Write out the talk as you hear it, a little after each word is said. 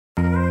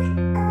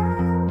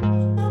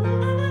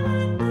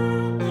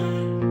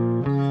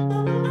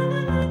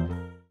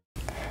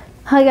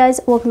Hi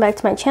guys, welcome back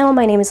to my channel.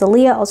 My name is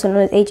Aaliyah, also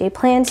known as AJ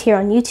Plans, here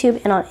on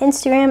YouTube and on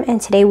Instagram, and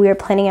today we are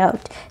planning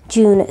out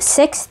June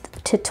 6th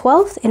to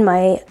 12th in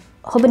my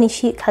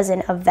Hobonichi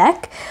cousin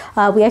Avec.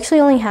 We actually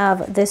only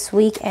have this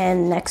week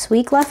and next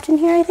week left in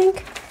here, I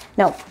think.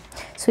 No,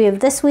 so we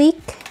have this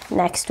week,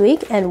 next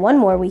week, and one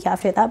more week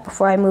after that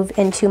before I move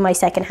into my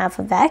second half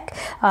of Avec.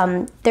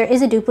 There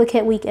is a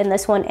duplicate week in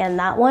this one and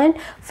that one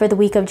for the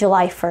week of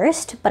July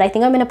 1st, but I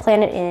think I'm going to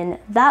plan it in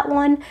that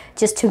one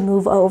just to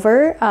move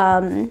over.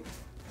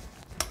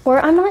 Or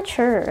I'm not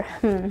sure.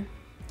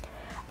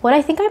 What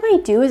I think I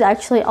might do is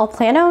actually I'll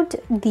plan out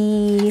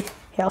the,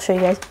 here I'll show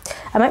you guys.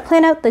 I might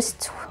plan out this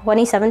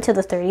 27th to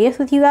the 30th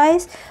with you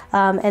guys,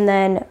 and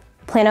then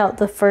plan out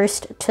the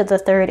 1st to the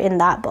 3rd in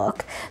that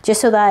book,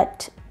 just so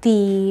that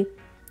the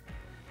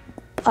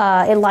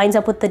it lines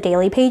up with the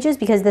daily pages,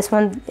 because this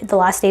one, the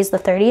last day is the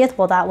 30th,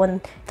 while that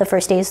one, the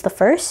first day is the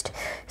 1st.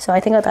 So I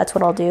think that that's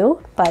what I'll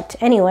do. But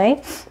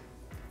anyway,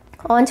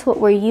 on to what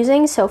we're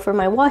using. So for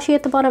my washi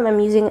at the bottom, I'm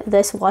using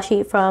this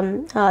washi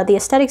from the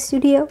Aesthetic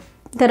Studio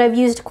that I've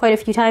used quite a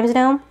few times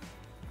now,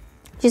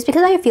 just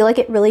because I feel like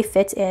it really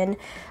fits in.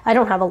 I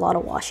don't have a lot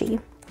of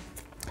washi,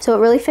 so it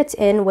really fits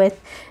in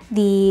with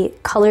the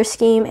color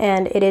scheme,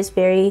 and it is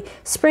very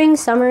spring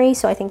summery,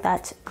 so I think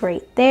that's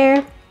great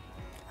there.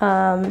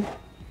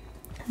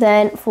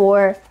 Then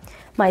for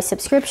my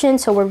subscription,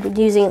 so we're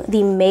using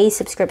the May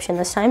subscription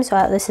this time.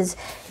 So this is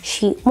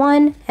sheet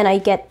 1, and I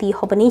get the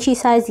Hobonichi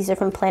size. These are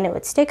from Planet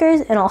with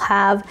Stickers, and I'll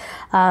have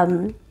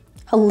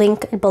a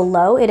link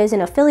below. It is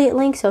an affiliate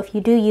link, so if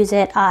you do use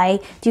it, I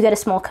do get a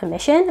small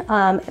commission,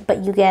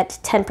 but you get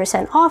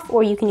 10% off,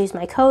 or you can use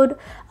my code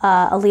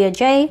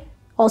AliyahJ,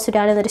 also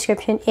down in the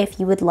description, if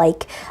you would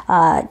like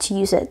to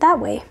use it that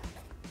way.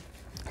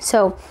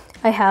 So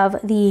I have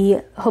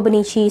the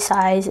Hobonichi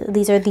size.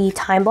 These are the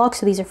time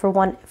blocks, so these are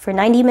for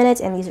 90 minutes,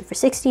 and these are for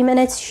 60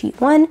 minutes. Sheet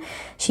 1.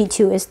 Sheet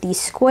 2 is the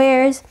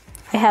squares.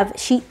 I have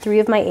sheet 3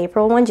 of my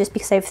April one, just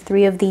because I have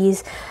 3 of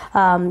these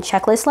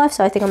checklists left,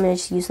 so I think I'm going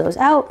to just use those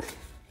out.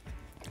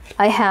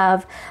 I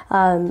have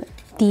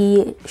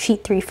the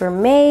sheet 3 for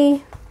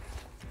May.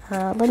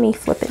 Let me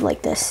flip it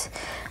like this.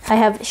 I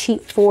have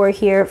sheet 4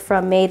 here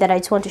from May that I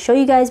just want to show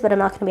you guys, but I'm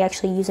not going to be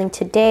actually using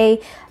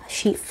today.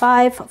 Sheet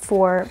 5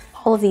 for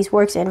all of these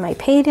works in my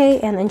payday,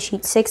 and then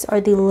sheet 6 are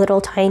the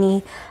little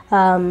tiny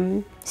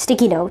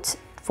sticky notes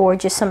for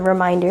just some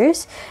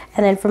reminders.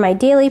 And then for my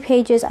daily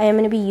pages, I am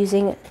going to be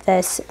using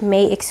this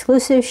May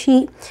exclusive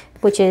sheet,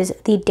 which is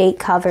the date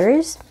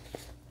covers.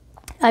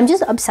 I'm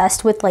just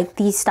obsessed with like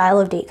these style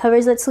of date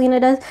covers that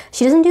Selena does.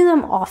 She doesn't do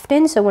them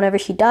often, so whenever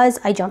she does,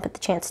 I jump at the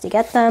chance to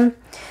get them.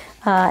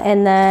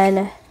 And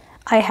then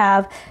I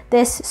have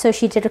this, so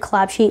she did a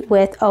collab sheet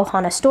with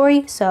Ohana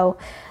Story, so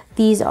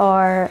these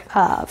are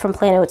from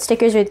Planet with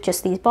Stickers, with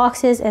just these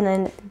boxes, and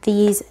then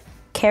these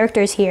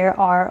characters here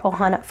are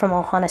from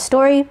Ohana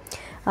Story.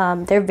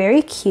 They're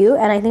very cute,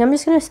 and I think I'm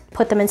just going to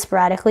put them in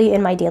sporadically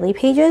in my daily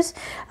pages,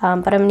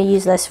 but I'm going to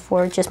use this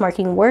for just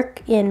marking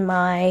work in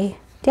my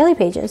daily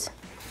pages.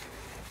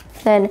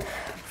 Then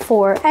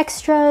for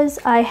extras,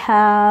 I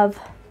have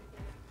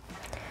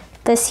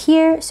this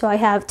here. So I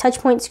have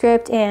Touchpoint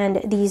script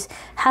and these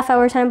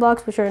half-hour time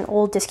blocks, which are an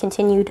old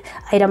discontinued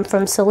item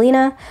from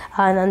Selena,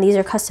 and then these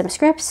are custom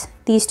scripts.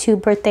 These 2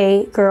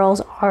 birthday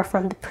girls are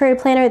from the Prairie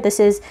Planner.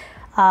 This is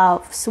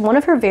one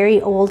of her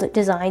very old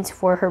designs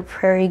for her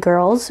Prairie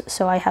Girls,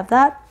 so I have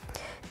that.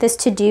 This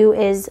to-do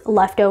is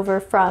leftover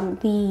from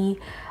the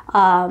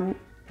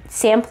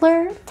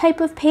sampler type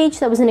of page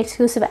that was an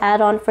exclusive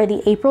add-on for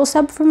the April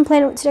sub from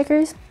Planet with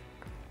Stickers.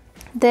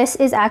 This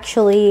is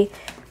actually,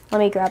 let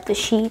me grab the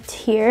sheet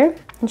here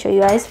and show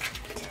you guys.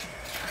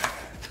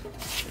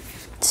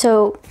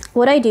 So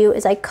what I do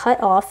is I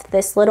cut off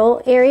this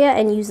little area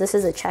and use this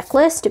as a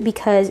checklist,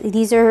 because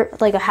these are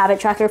like a habit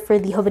tracker for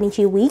the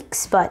Hobonichi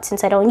weeks, but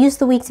since I don't use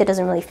the weeks, it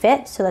doesn't really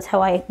fit. So that's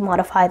how I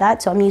modify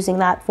that. So I'm using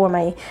that for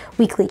my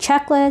weekly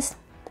checklist.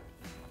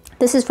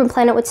 This is from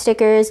Planet with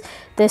Stickers.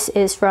 This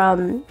is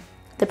from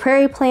the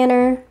Prairie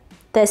Planner.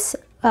 This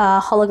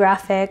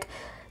holographic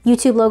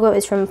YouTube logo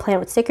is from Planet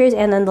with Stickers,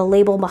 and then the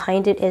label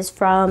behind it is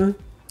from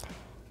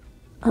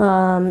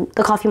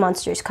the Coffee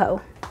Monsters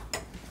Co.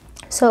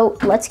 So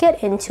let's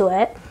get into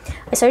it.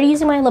 I started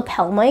using my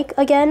lapel mic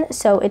again,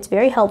 so it's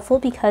very helpful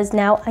because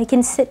now I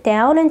can sit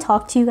down and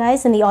talk to you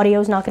guys, and the audio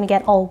is not going to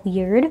get all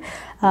weird.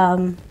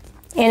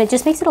 And it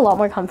just makes it a lot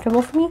more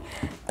comfortable for me.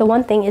 The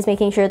one thing is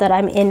making sure that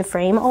I'm in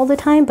frame all the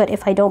time, but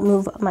if I don't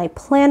move my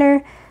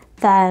planner,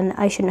 then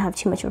I shouldn't have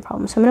too much of a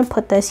problem. So I'm going to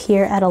put this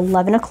here at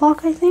 11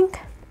 o'clock, I think.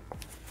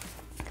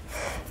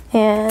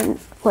 And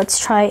let's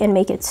try and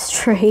make it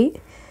straight.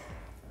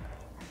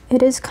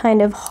 It is kind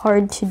of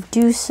hard to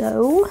do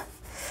so.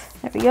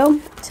 There we go.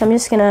 So I'm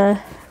just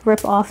gonna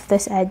rip off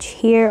this edge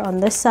here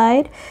on this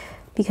side,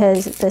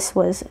 because this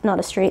was not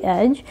a straight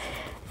edge.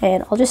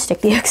 And I'll just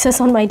stick the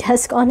excess on my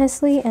desk,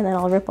 honestly, and then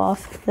I'll rip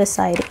off this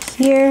side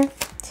here.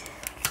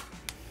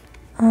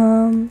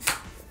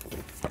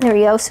 There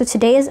we go. So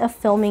today is a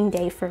filming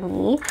day for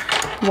me.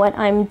 what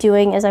I'm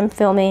doing is I'm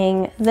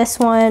filming this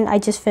one. I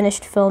just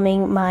finished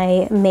filming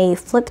my May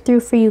flip through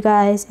for you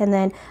guys, and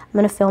then I'm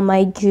gonna film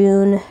my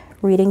June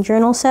reading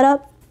journal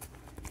setup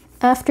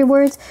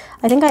afterwards.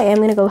 I think I am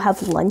gonna go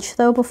have lunch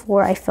though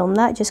before I film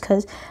that, just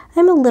because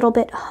I'm a little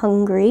bit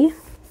hungry.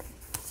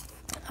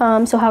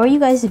 So how are you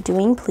guys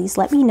doing? Please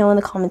let me know in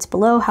the comments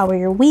below. How are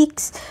your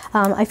weeks?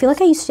 I feel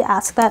like I used to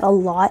ask that a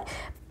lot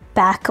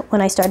back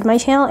when I started my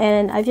channel,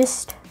 and I've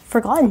just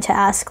forgotten to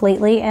ask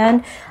lately,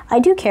 and I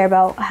do care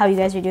about how you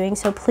guys are doing,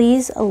 so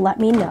please let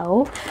me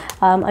know.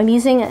 I'm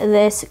using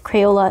this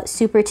Crayola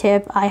Super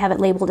Tip. I have it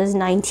labeled as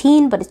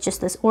 19, but it's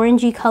just this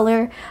orangey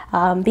color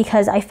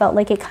because I felt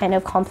like it kind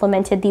of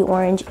complemented the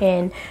orange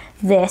in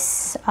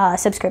this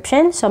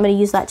subscription, so I'm going to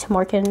use that to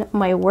mark in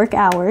my work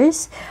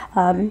hours.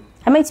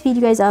 I might speed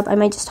you guys up, I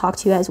might just talk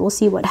to you guys, we'll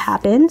see what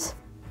happens.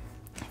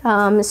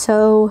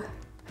 So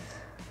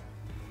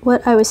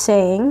what I was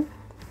saying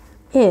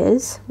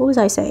is, what was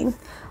I saying?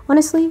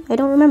 Honestly, I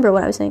don't remember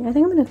what I was saying. I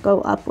think I'm gonna go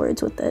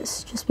upwards with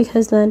this, just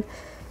because then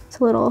it's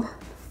a little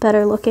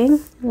better looking,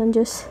 and then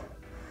just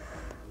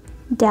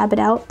dab it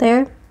out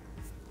there.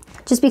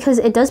 Just because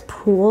it does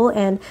pool,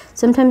 and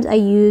sometimes I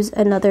use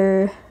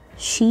another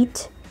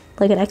sheet,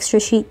 like an extra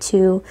sheet,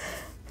 to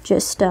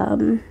just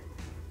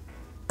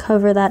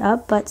cover that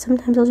up, but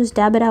sometimes I'll just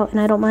dab it out,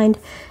 and I don't mind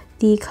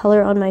the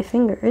color on my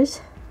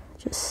fingers.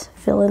 Just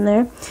fill in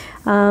there.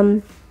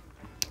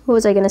 What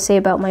was I gonna say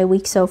about my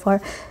week so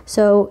far?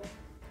 So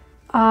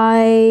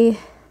I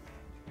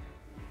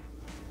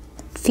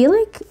feel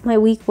like my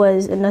week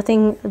was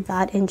nothing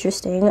that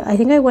interesting. I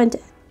think I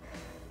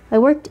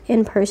worked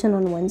in person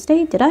on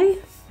Wednesday. Did I?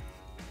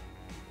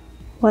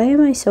 Why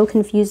am I so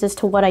confused as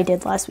to what I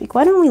did last week?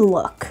 Why don't we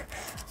look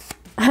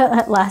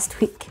at last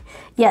week?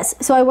 Yes,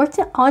 so I worked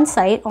on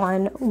site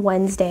on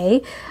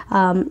Wednesday,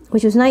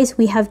 which was nice.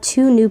 We have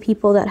 2 new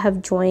people that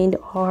have joined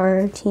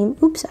our team.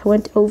 Oops, I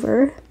went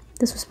over.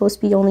 This was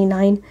supposed to be only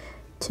 9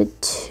 to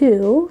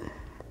 2.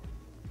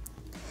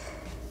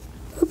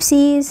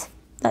 Oopsies,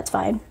 that's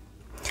fine.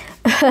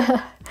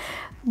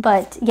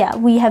 But yeah,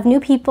 we have new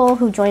people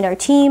who joined our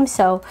team.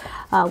 So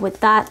with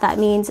that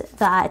means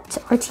that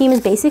our team is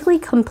basically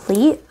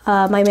complete.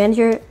 My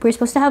manager, we're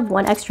supposed to have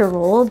 1 extra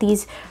role.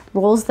 These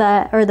roles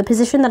or the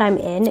position that I'm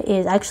in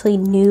is actually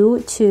new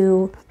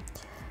to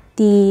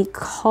the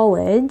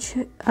college.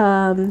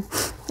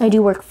 I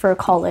do work for a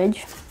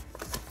college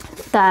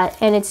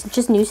and it's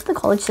just new to the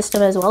college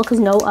system as well, because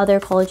no other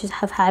colleges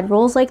have had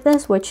roles like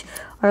this, which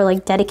are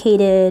like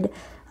dedicated,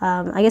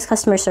 I guess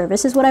customer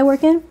service is what I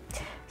work in.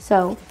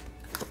 So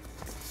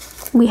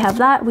we have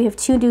that. We have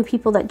 2 new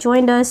people that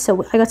joined us,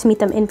 so I got to meet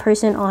them in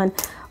person on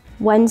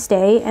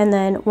Wednesday, and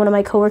then one of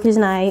my coworkers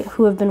and I,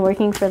 who have been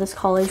working for this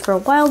college for a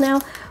while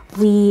now,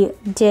 we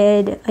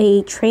did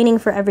a training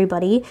for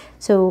everybody.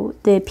 So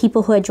the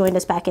people who had joined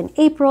us back in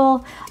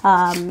April,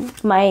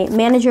 my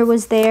manager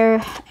was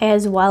there,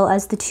 as well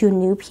as the 2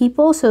 new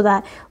people, so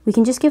that we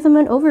can just give them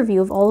an overview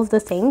of all of the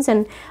things.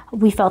 And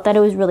we felt that it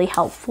was really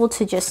helpful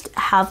to just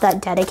have that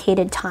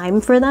dedicated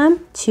time for them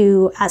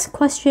to ask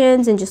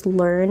questions and just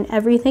learn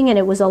everything. And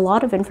it was a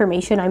lot of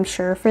information, I'm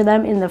sure, for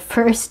them in the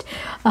first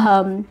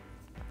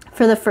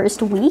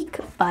week,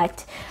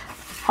 but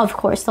of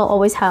course they'll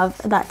always have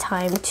that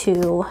time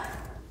to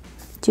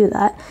do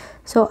that.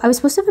 So I was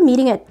supposed to have a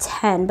meeting at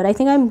 10, but I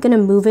think I'm gonna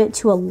move it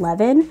to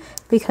 11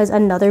 because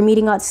another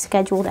meeting got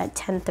scheduled at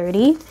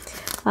 10:30.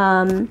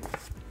 And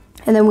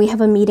then we have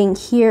a meeting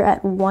here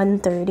at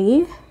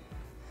 1:30.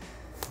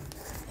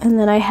 And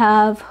then I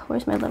have,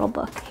 where's my little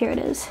book? Here it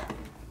is.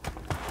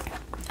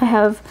 I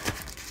have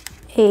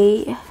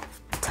a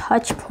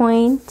touch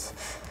point.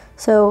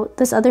 So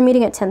this other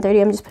meeting at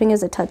 10:30, I'm just putting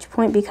as a touch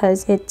point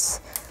because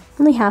it's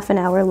only half an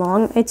hour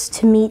long. It's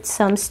to meet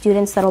some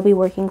students that'll be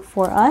working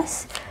for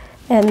us.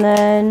 And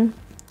then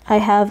I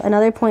have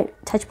another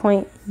touch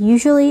point,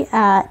 usually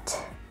at,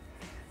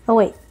 oh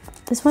wait,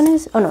 this one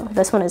is, oh no,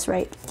 this one is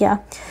right, yeah.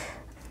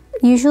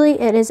 Usually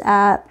it is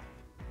at,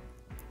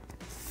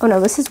 oh no,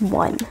 this is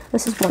 1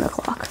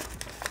 o'clock.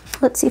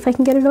 Let's see if I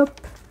can get it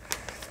up.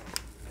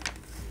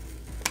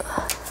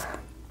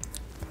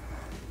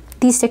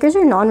 These stickers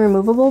are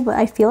non-removable, but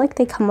I feel like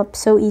they come up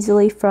so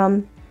easily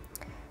from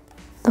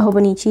the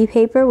Hobonichi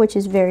paper, which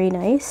is very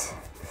nice.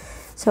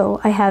 So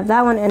I have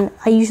that one, and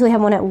I usually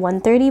have one at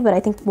 1:30, but I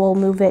think we'll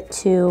move it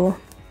to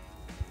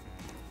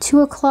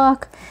 2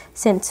 o'clock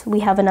since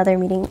we have another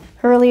meeting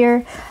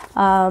earlier.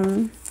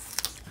 And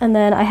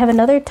then I have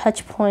another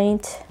touch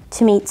point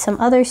to meet some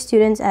other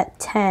students at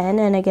 10,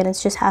 and again,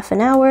 it's just half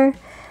an hour.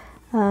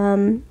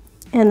 And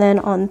then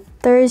on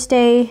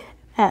Thursday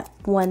at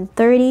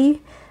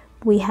 1:30,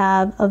 we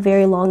have a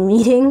very long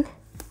meeting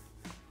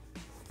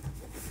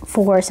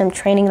for some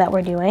training that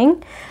we're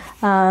doing.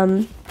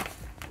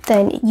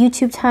 Then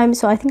YouTube time,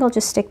 so I think I'll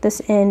just stick this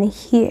in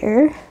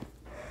here.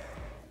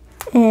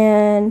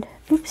 And,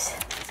 oops,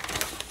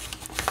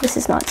 this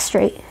is not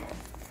straight.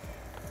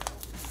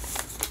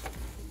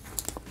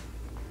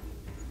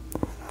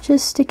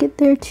 Just stick it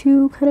there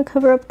to kind of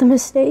cover up the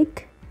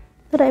mistake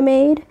that I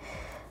made.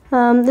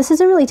 This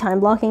isn't really time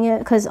blocking it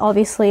because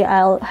obviously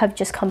I'll have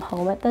just come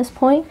home at this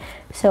point,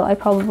 so I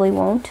probably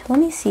won't. Let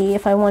me see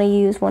if I want to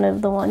use one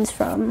of the ones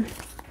from,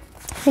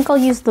 I think I'll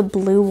use the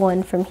blue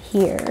one from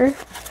here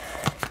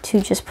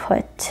to just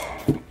put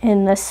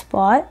in this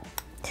spot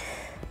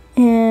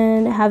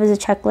and have as a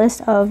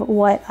checklist of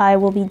what I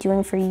will be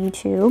doing for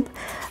YouTube.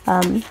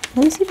 Let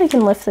me see if I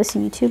can lift this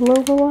YouTube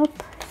logo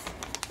up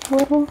a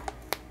little.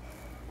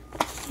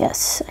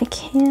 Yes, I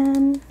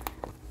can.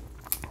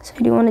 So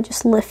I do want to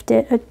just lift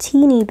it a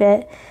teeny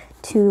bit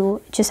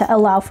to just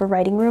allow for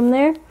writing room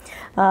there.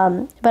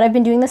 But I've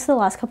been doing this the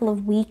last couple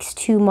of weeks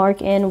to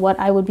mark in what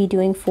I would be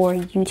doing for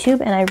YouTube,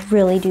 and I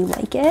really do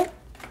like it.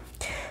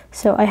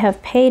 So I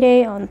have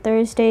payday on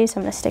Thursday, so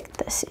I'm going to stick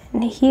this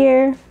in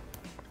here,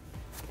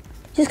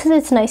 just because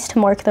it's nice to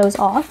mark those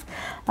off.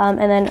 And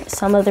then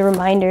some of the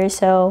reminders.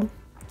 So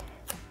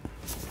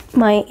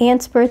my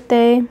aunt's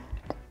birthday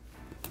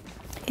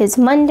is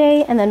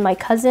Monday, and then my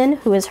cousin,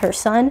 who is her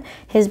son,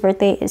 his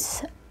birthday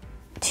is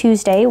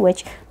Tuesday,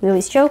 which we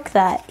always joke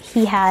that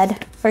he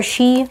had, or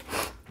she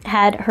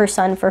had her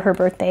son for her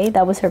birthday.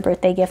 That was her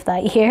birthday gift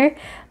that year.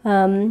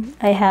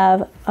 I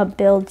have a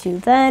bill due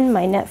then.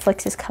 My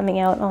Netflix is coming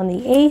out on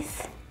the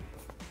 8th.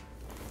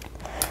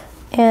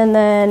 And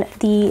then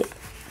the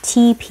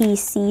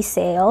TPC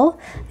sale,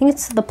 I think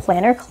it's the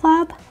planner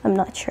collab. I'm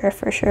not sure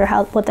for sure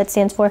what that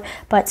stands for,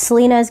 but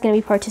Selena is going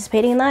to be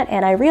participating in that,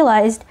 and I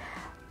realized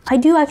I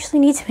do actually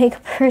need to make a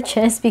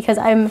purchase because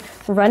I'm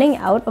running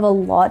out of a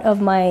lot of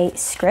my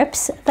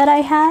scripts that I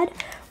had,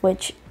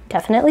 which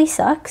definitely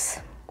sucks.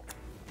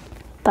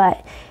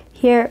 But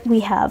here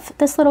we have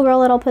this little girl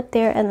that I'll put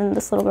there, and then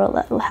this little girl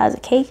that has a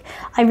cake.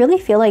 I really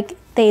feel like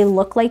they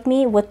look like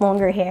me with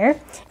longer hair,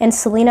 and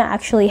Selena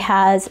actually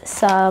has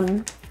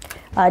some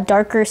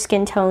darker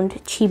skin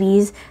toned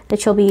chibis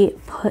that she'll be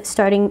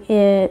starting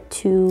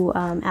to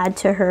add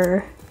to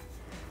her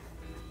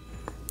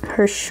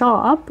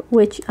shop,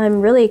 which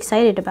I'm really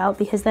excited about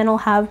because then I'll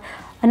have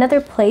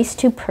another place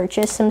to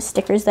purchase some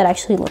stickers that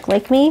actually look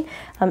like me.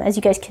 As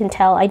you guys can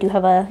tell, I do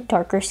have a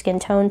darker skin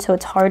tone, so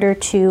it's harder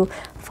to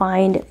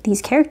find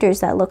these characters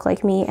that look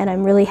like me, and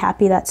I'm really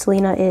happy that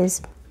Selena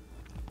is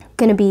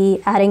going to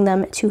be adding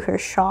them to her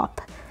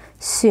shop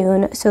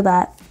soon so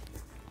that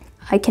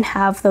I can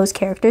have those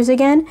characters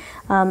again.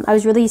 I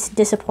was really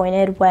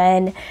disappointed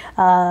when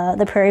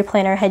the Prairie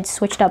Planner had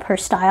switched up her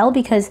style,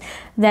 because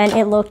then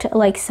it looked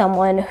like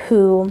someone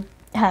who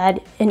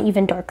had an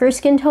even darker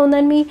skin tone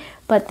than me,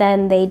 but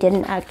then they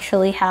didn't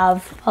actually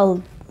have a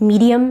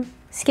medium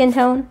skin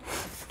tone.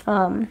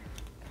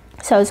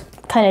 So I was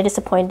kind of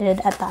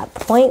disappointed at that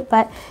point,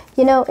 but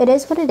you know, it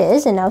is what it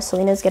is, and now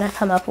Selena's gonna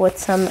come up with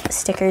some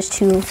stickers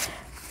to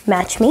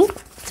match me,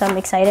 so I'm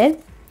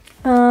excited.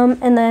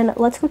 And then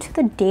let's go to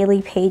the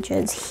daily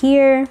pages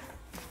here.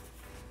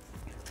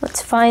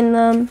 Let's find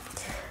them.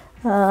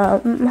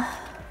 Wow,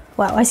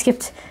 I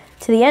skipped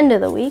to the end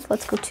of the week.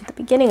 Let's go to the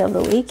beginning of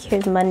the week.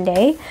 Here's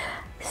Monday.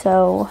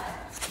 So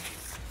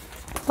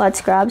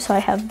let's grab, so I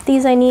have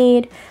these I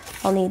need.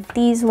 I'll need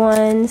these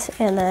ones,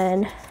 and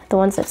then the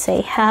ones that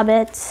say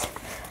habits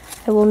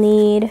I will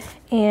need,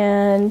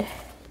 and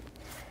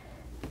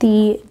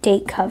the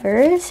date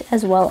covers,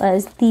 as well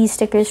as these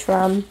stickers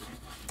from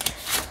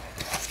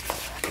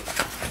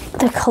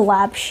the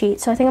collab sheet.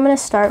 So I think I'm going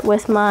to start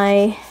with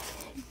my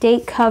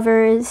date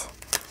covers.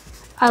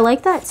 I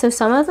like that. So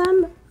some of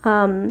them,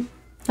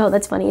 oh,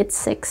 that's funny, it's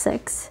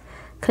 6/6,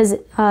 because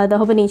the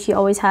Hobonichi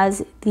always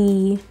has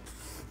the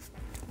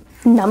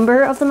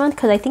number of the month,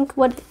 because I think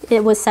what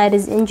it was said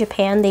is in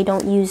Japan they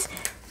don't use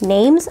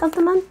names of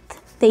the month,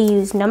 they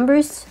use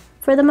numbers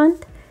for the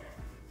month,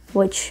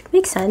 which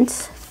makes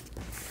sense.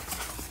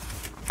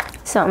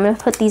 So I'm going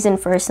to put these in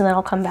first, and then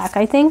I'll come back,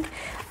 I think,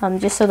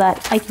 just so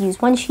that I can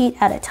use one sheet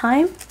at a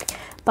time.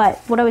 But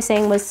what I was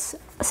saying was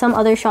some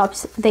other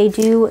shops, they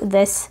do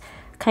this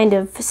kind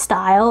of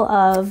style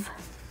of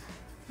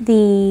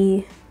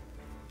the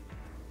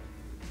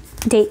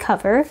date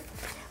cover,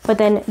 but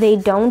then they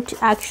don't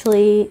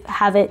actually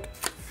have it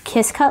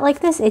kiss cut like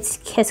this. It's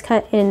kiss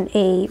cut in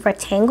a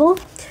rectangle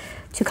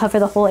to cover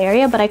the whole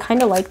area, but I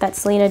kind of like that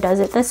Selena does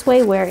it this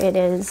way, where it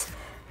is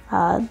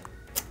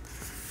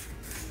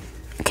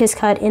kiss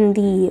cut in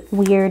the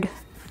weird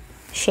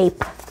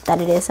shape that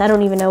it is. I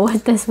don't even know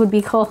what this would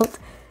be called,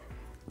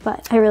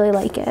 but I really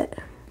like it.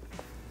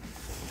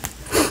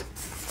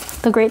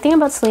 The great thing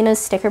about Selena's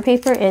sticker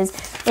paper is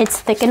it's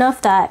thick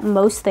enough that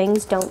most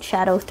things don't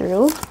shadow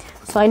through,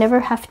 so I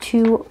never have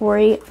to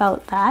worry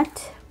about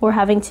that, or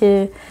having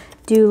to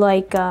do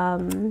like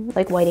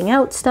whiting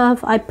out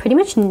stuff. I pretty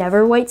much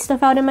never white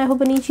stuff out in my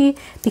Hobonichi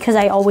because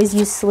I always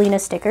use Selena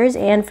stickers,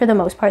 and for the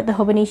most part the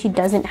Hobonichi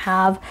doesn't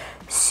have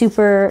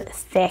super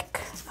thick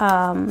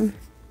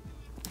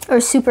or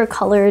super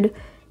colored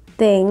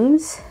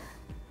things.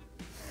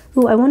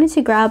 Ooh, I wanted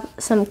to grab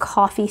some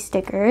coffee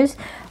stickers.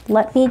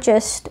 Let me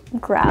just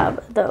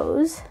grab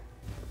those.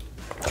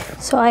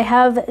 So I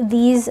have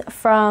these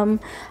from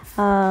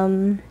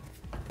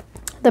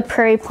the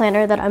Prairie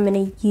Planner that I'm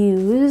going to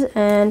use,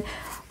 and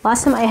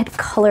Last time I had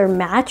color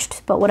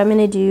matched, but what I'm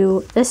gonna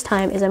do this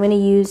time is I'm gonna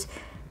use,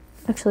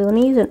 actually let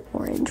me use an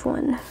orange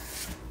one.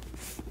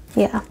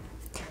 Yeah,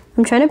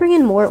 I'm trying to bring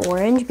in more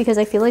orange because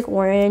I feel like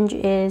orange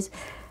is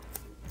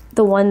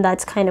the one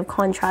that's kind of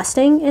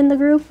contrasting in the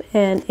group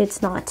and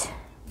it's not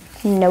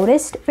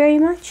noticed very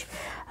much.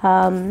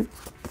 Then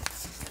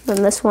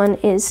this one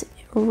is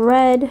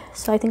red,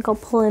 so I think I'll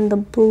pull in the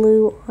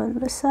blue on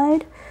the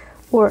side,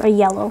 or a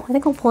yellow. I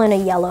think I'll pull in a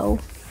yellow.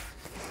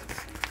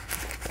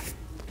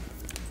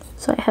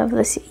 So I have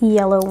this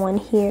yellow one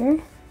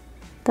here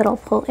that I'll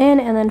pull in,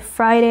 and then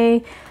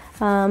Friday,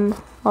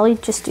 I'll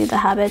just do the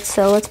habits.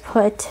 So let's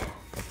put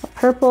a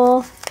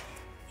purple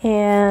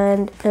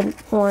and an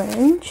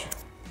orange.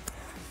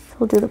 So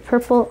we'll do the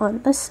purple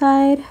on this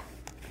side,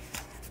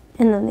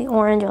 and then the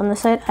orange on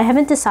this side. I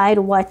haven't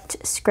decided what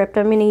script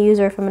I'm gonna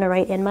use or if I'm gonna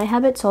write in my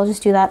habit, so I'll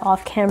just do that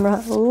off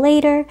camera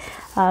later.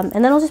 And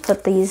then I'll just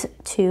put these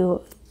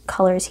two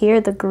colors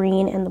here, the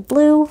green and the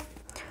blue,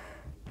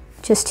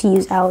 just to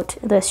use out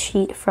this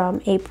sheet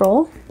from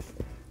April.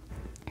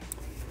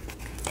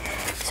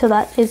 So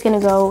that is gonna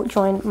go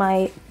join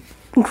my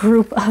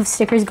group of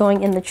stickers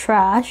going in the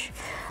trash.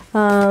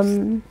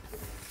 And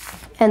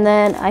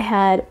then I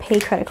had pay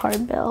credit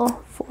card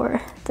bill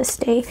for this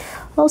day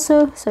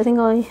also. So I think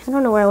I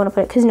don't know where I wanna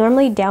put it, because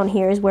normally down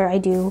here is where I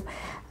do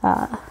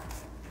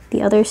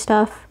the other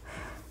stuff.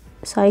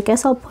 So I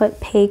guess I'll put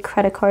pay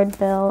credit card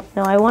bill.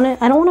 No, I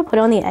don't wanna put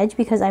it on the edge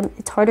because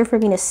it's harder for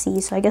me to see.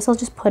 So I guess I'll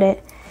just put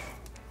it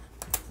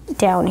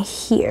down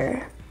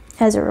here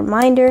as a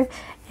reminder.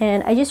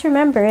 And I just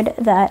remembered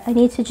that I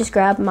need to just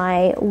grab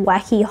my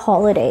wacky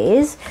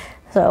holidays.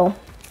 So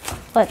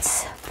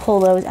let's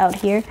pull those out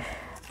here.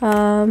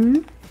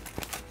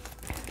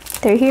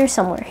 They're here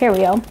somewhere. Here we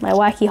go. My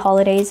wacky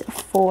holidays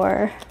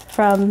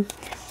from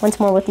Once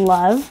More with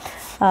Love.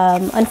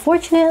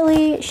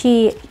 Unfortunately,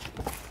 she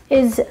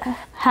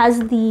has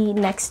the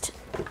next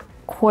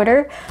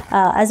quarter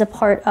as a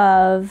part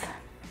of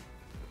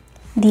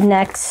the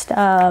next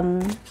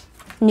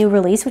new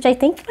release, which I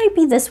think might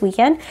be this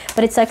weekend,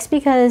 but it sucks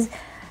because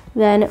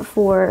then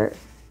for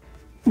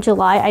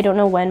July, I don't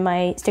know when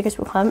my stickers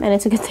will come, and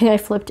it's a good thing I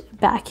flipped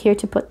back here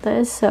to put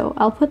this. So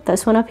I'll put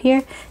this one up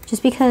here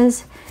just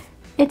because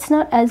it's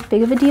not as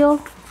big of a deal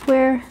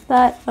where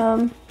the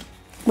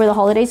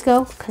holidays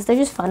go, because they're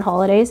just fun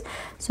holidays.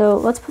 So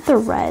let's put the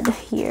red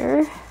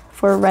here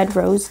for Red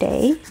Rose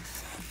Day.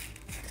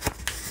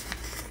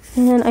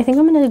 And I think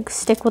I'm gonna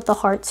stick with the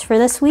hearts for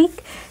this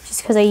week,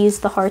 just because I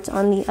used the hearts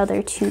on the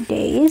other 2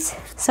 days.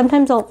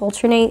 Sometimes I'll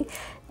alternate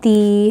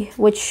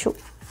which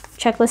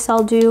checklist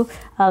I'll do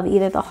of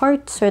either the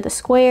hearts or the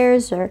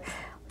squares, or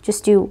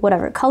just do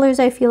whatever colors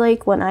I feel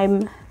like when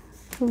I'm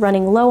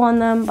running low on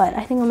them. But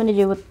I think I'm gonna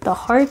do with the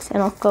hearts,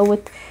 and I'll go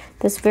with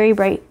this very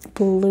bright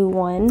blue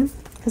one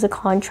as a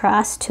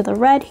contrast to the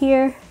red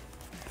here.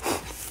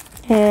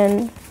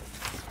 And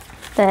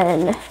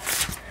then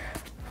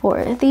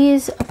for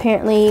these,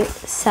 apparently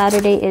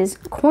Saturday is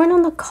corn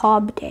on the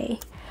cob day.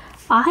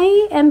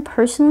 I am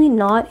personally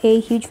not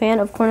a huge fan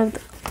of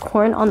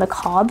corn on the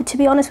cob, to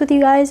be honest with you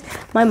guys.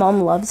 My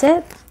mom loves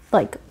it,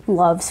 like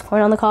loves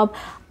corn on the cob.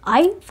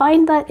 I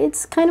find that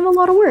it's kind of a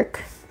lot of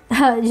work,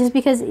 just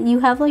because you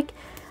have like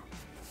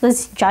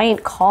this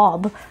giant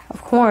cob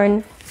of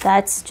corn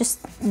that's just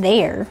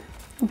there.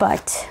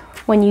 But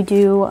when you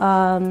do,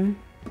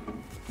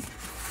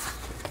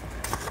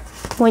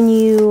 when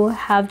you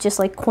have just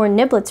like corn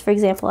niblets, for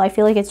example, I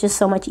feel like it's just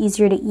so much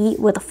easier to eat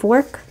with a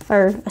fork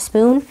or a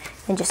spoon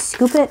and just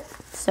scoop it.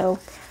 So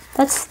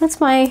that's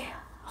my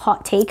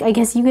hot take, I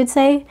guess you could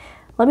say.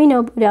 Let me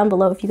know down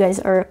below if you guys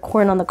are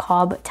corn on the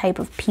cob type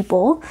of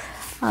people,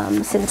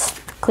 since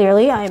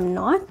clearly I am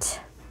not.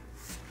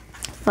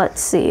 Let's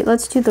see,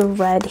 let's do the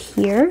red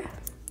here,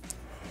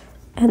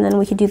 and then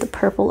we could do the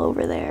purple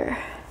over there.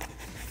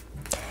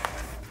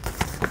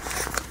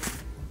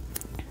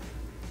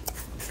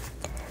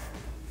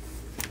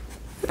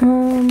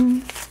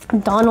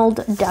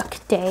 Donald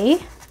Duck Day.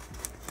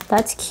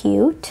 That's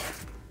cute.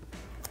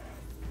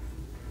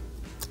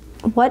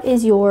 What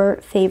is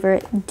your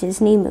favorite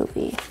Disney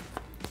movie?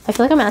 I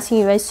feel like I'm asking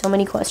you guys so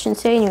many questions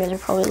today, and you guys are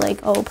probably like,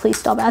 oh, please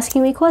stop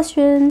asking me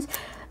questions.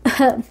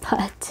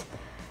 But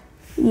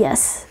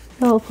yes,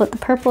 we'll put the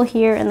purple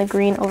here and the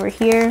green over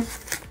here.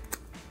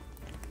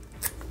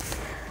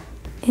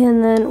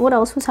 And then what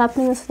else was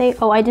happening this day?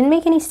 Oh, I didn't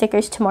make any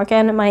stickers to mark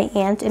on my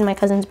aunt and my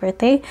cousin's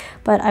birthday,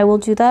 but I will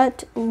do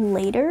that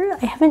later.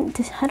 I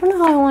don't know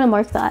how I want to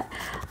mark that.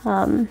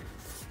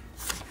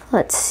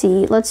 Let's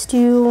see, let's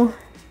do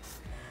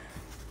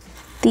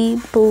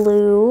the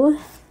blue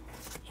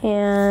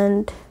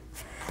and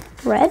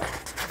red.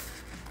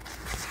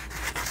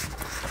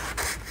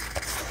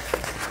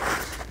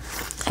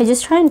 I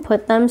just try and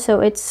put them so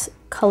it's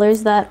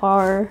colors that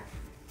are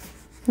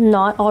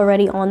not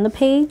already on the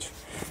page.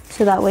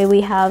 So that way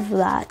we have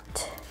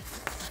that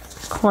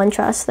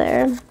contrast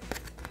there.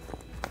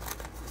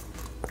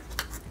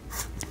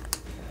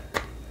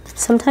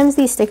 Sometimes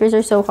these stickers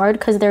are so hard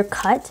because they're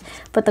cut,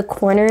 but the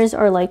corners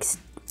are like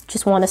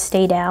just want to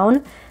stay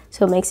down.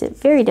 So it makes it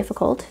very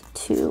difficult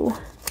to,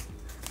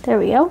 there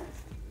we go.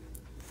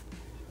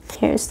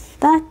 Here's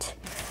that.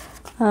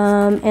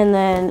 And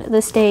then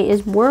this day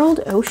is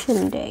World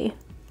Ocean Day.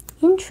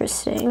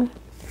 Interesting.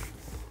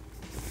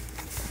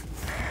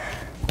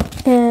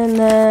 And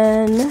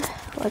then,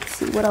 let's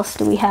see, what else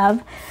do we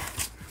have?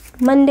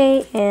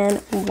 Monday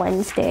and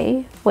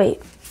Wednesday.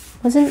 Wait,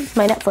 wasn't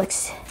my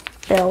Netflix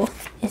bill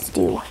is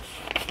due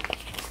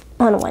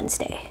on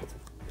Wednesday.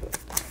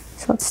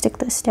 So let's stick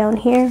this down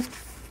here.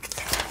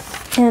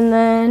 And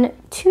then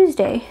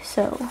Tuesday,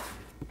 so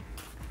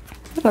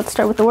let's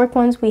start with the work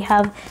ones. We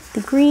have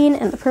the green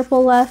and the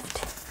purple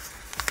left.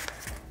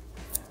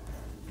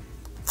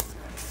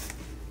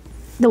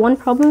 The one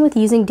problem with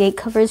using date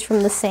covers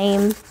from the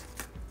same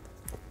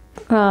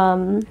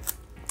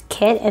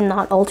kit and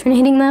not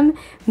alternating them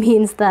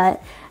means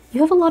that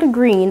you have a lot of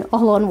green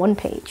all on one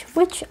page,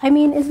 which I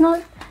mean is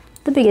not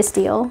the biggest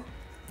deal.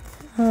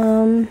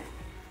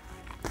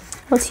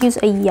 Let's use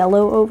a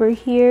yellow over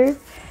here,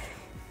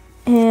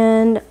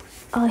 and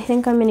I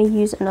think I'm going to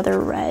use another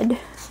red.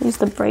 Use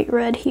the bright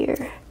red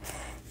here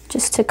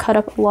just to cut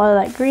up a lot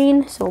of that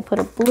green. So we'll put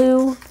a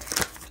blue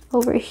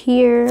over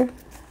here,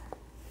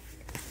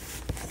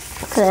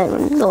 and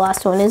then the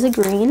last one is a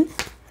green.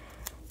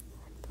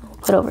 We'll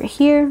put over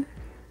here,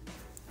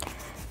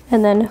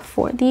 and then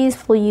for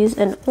these we'll use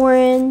an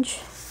orange,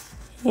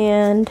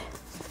 and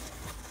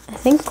I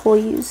think we'll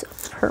use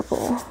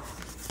purple.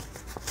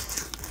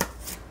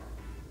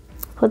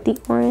 Put the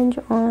orange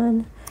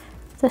on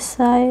this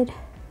side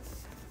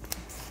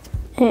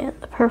and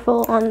the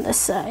purple on this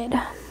side.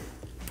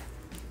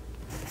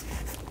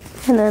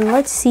 And then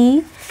let's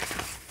see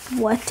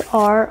what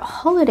our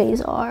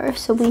holidays are.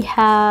 So we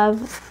have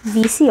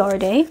VCR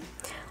Day.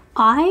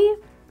 I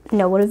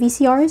know what a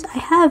VCR is. I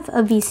have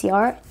a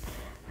VCR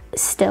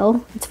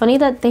still. It's funny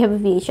that they have a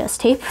VHS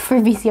tape for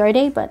VCR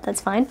Day, but that's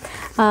fine.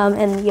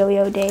 And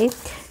Yo-Yo Day.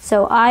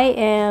 So I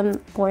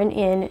am born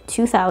in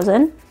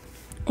 2000,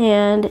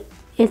 and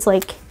it's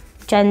like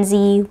Gen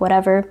Z,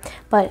 whatever,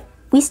 but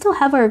we still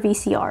have our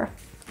VCR.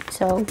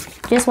 So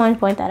just wanted to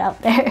point that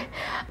out there.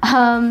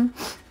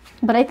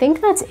 But I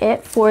think that's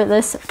it for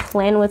this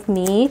plan with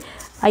me.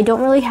 I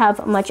don't really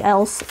have much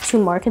else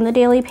to mark in the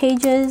daily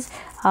pages,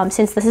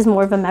 since this is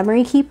more of a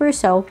memory keeper.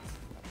 So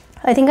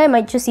I think I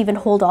might just even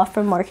hold off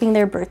from marking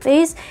their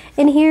birthdays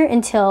in here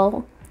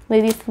until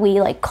maybe if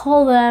we like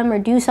call them or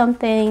do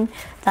something,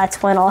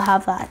 that's when I'll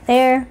have that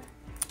there.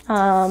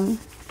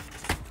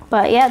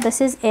 But yeah,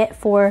 this is it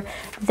for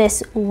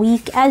this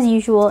week. As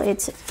usual,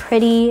 it's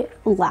pretty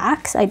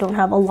lax. I don't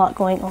have a lot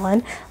going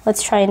on.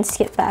 Let's try and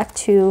skip back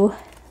to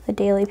the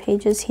daily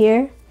pages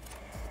here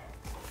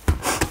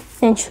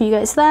and show you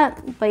guys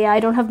that. But yeah, I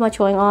don't have much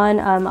going on.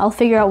 I'll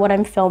figure out what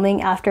I'm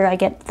filming after I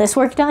get this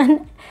work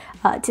done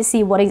to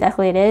see what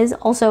exactly it is.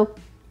 Also,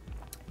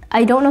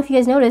 I don't know if you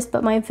guys noticed,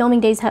 but my filming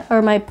days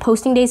or my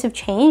posting days have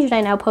changed.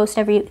 I now post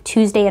every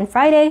Tuesday and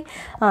Friday.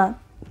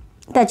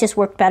 That just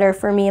worked better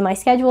for me and my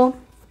schedule.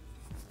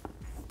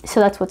 So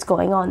that's what's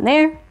going on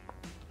there.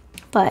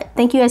 But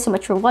thank you guys so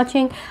much for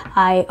watching.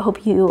 I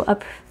hope you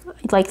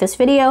like this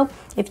video.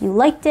 If you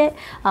liked it,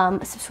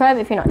 subscribe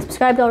if you're not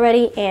subscribed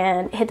already,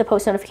 and hit the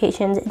post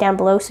notifications down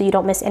below so you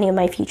don't miss any of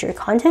my future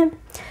content.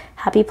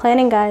 Happy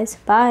planning, guys.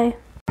 Bye.